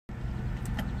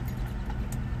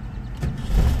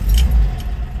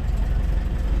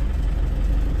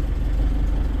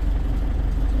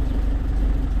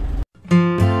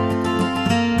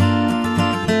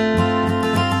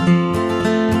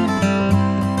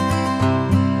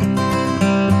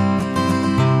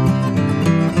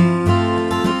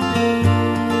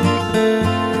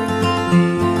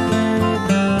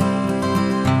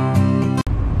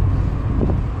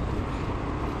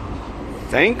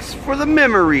Thanks for the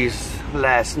memories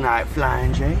last night,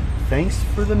 Flying J. Thanks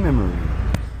for the memories.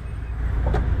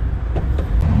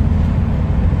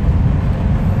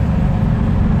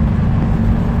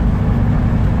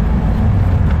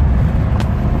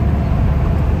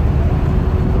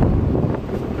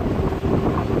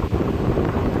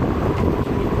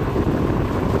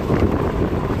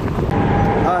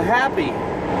 Happy,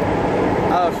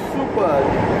 super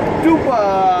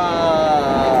duper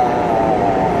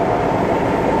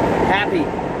happy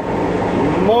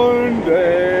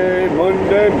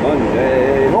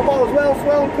Monday. Hope all is well,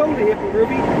 swell, and totally hip and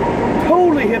groovy.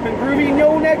 Totally hip and groovy in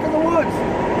your neck of the woods.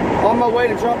 On my way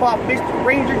to drop off Mr.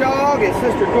 Ranger Dog at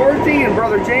Sister Dorothy and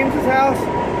Brother James's house.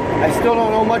 I still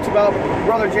don't know much about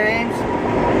Brother James,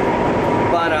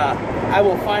 but I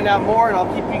will find out more and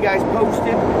I'll keep you guys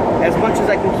posted as much as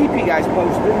I can keep you guys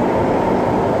posted.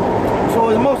 So it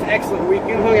was a most excellent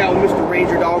weekend. Hung out with Mr.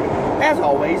 Ranger Dog as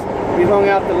always. We hung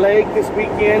out the lake this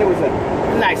weekend. It was a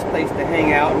nice place to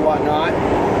hang out and whatnot.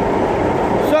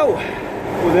 So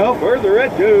without further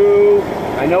ado,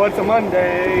 I know it's a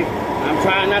Monday. I'm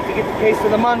trying not to get the case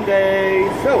of the Monday.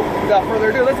 So without further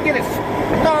ado, let's get it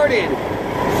started,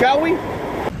 shall we?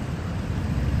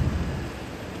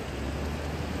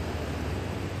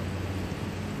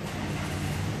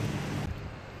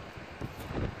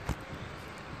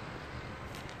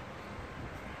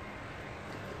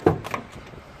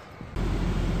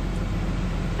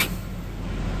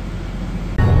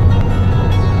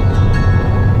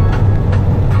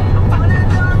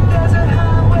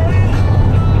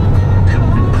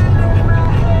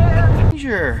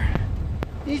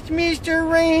 It's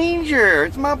Mr. Ranger.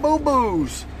 It's my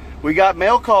boo-boos. We got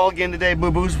mail call again today,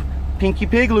 boo-boos. Pinky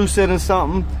Pigloo sent us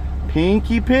something.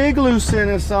 Pinky Pigloo sent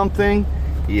us something.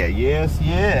 Yeah,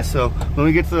 yes. So when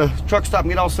we get to the truck stop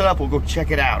and get all set up, we'll go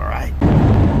check it out, all right?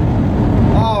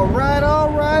 All right.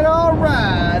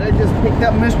 I just picked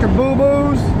up Mr.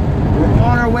 Boo-boos. We're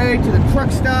on our way to the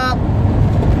truck stop.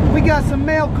 We got some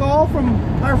mail call from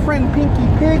our friend Pinky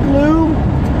Pigloo.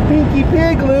 Pinky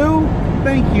Pigloo.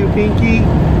 Thank you, Pinky.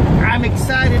 I'm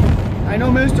excited. I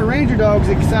know Mr. Ranger Dog's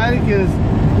excited because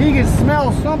he can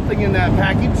smell something in that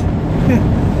package.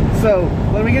 So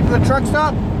when we get to the truck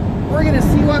stop, we're gonna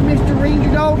see what Mr.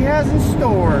 Ranger Dog has in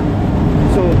store.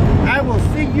 So I will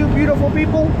see you beautiful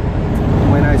people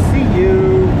when I see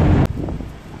you.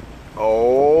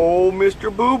 Oh,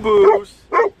 Mr. Boo-boos.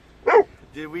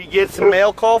 Did we get some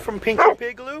mail call from Pinky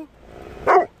Pigloo?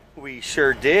 We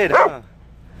sure did, huh?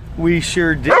 We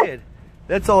sure did.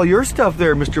 That's all your stuff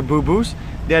there, Mr. Boo-boos.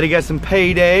 Daddy got some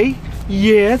payday.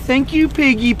 Yeah, thank you,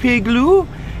 Piggy Pigloo.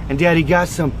 And Daddy got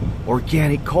some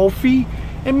organic coffee.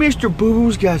 And Mr.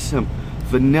 Boo-boos got some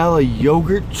vanilla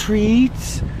yogurt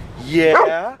treats.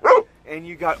 Yeah. And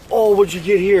you got, oh, what'd you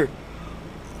get here?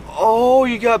 Oh,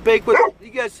 you got baked with,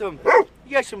 you got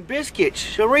some biscuits.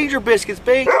 Some Ranger biscuits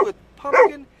baked with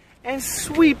pumpkin and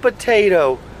sweet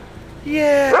potato.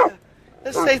 Yeah.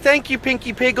 Let's say thank you,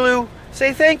 Pinky Pigloo.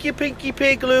 Say thank you, Pinky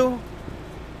Pigloo.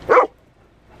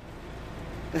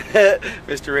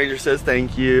 Mr. Ranger says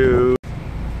thank you.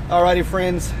 Alrighty,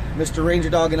 friends. Mr. Ranger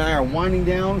Dog and I are winding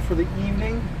down for the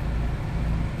evening.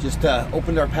 Just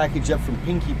opened our package up from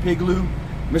Pinky Pigloo.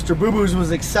 Mr. Boo-boos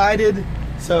was excited,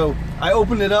 so I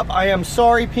opened it up. I am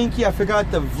sorry, Pinky, I forgot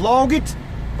to vlog it,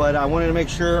 but I wanted to make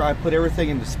sure I put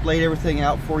everything and displayed everything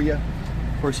out for you.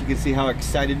 Of course, you can see how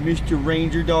excited Mr.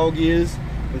 Ranger Dog is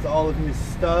with all of his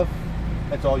stuff.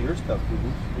 That's all your stuff,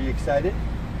 Boo-boos. Are you excited?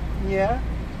 Yeah,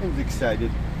 I was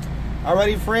excited.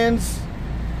 Alrighty, friends.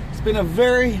 It's been a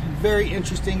very, very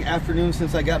interesting afternoon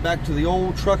since I got back to the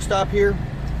old truck stop here.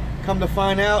 Come to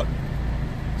find out,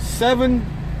 7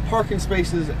 parking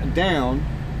spaces down.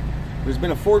 There's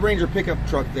been a Ford Ranger pickup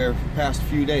truck there for the past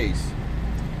few days.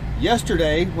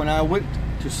 Yesterday, when I went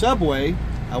to Subway,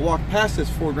 I walked past this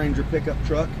Ford Ranger pickup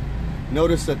truck,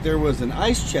 noticed that there was an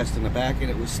ice chest in the back and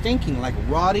it was stinking like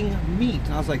rotting meat.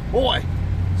 And I was like, boy,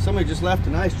 somebody just left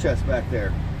an ice chest back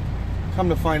there. Come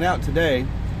to find out today,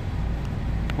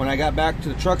 when I got back to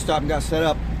the truck stop and got set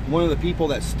up, one of the people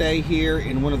that stay here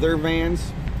in one of their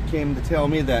vans came to tell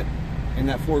me that in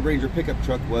that Ford Ranger pickup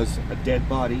truck was a dead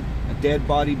body. A dead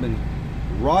body been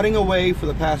rotting away for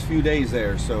the past few days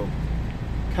there. So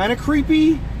kind of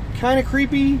creepy,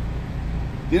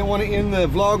 Didn't want to end the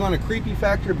vlog on a creepy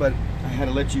factor, but I had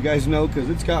to let you guys know because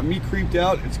it's got me creeped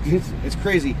out. It's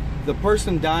crazy. The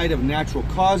person died of natural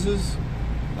causes,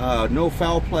 no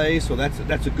foul play, so that's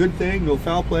a good thing. No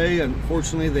foul play.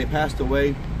 Unfortunately, they passed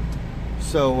away.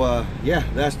 So yeah,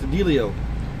 that's the dealio.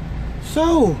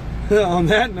 So on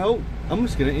that note, I'm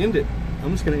just gonna end it.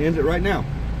 I'm just gonna end it right now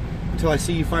until I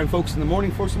see you fine folks in the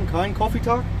morning for some kind coffee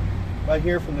talk. right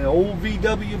here from the old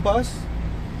VW bus.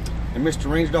 And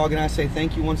Mr. Ranger Dog and I say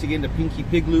thank you once again to Pinky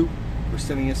Pigaloop for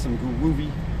sending us some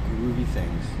groovy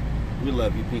things. We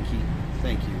love you, Pinky.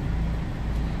 Thank you.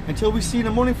 Until we see you in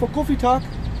the morning for coffee talk,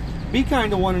 be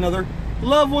kind to one another,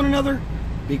 love one another,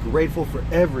 be grateful for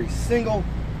every single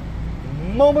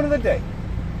moment of the day.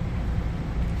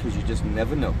 Because you just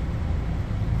never know.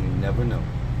 You never know.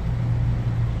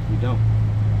 You don't.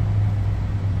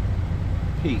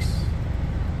 Peace,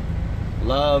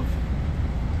 love,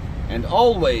 and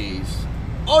always,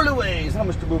 huh,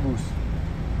 Mr. Boo Boos?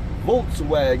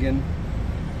 Volkswagen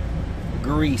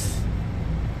grease.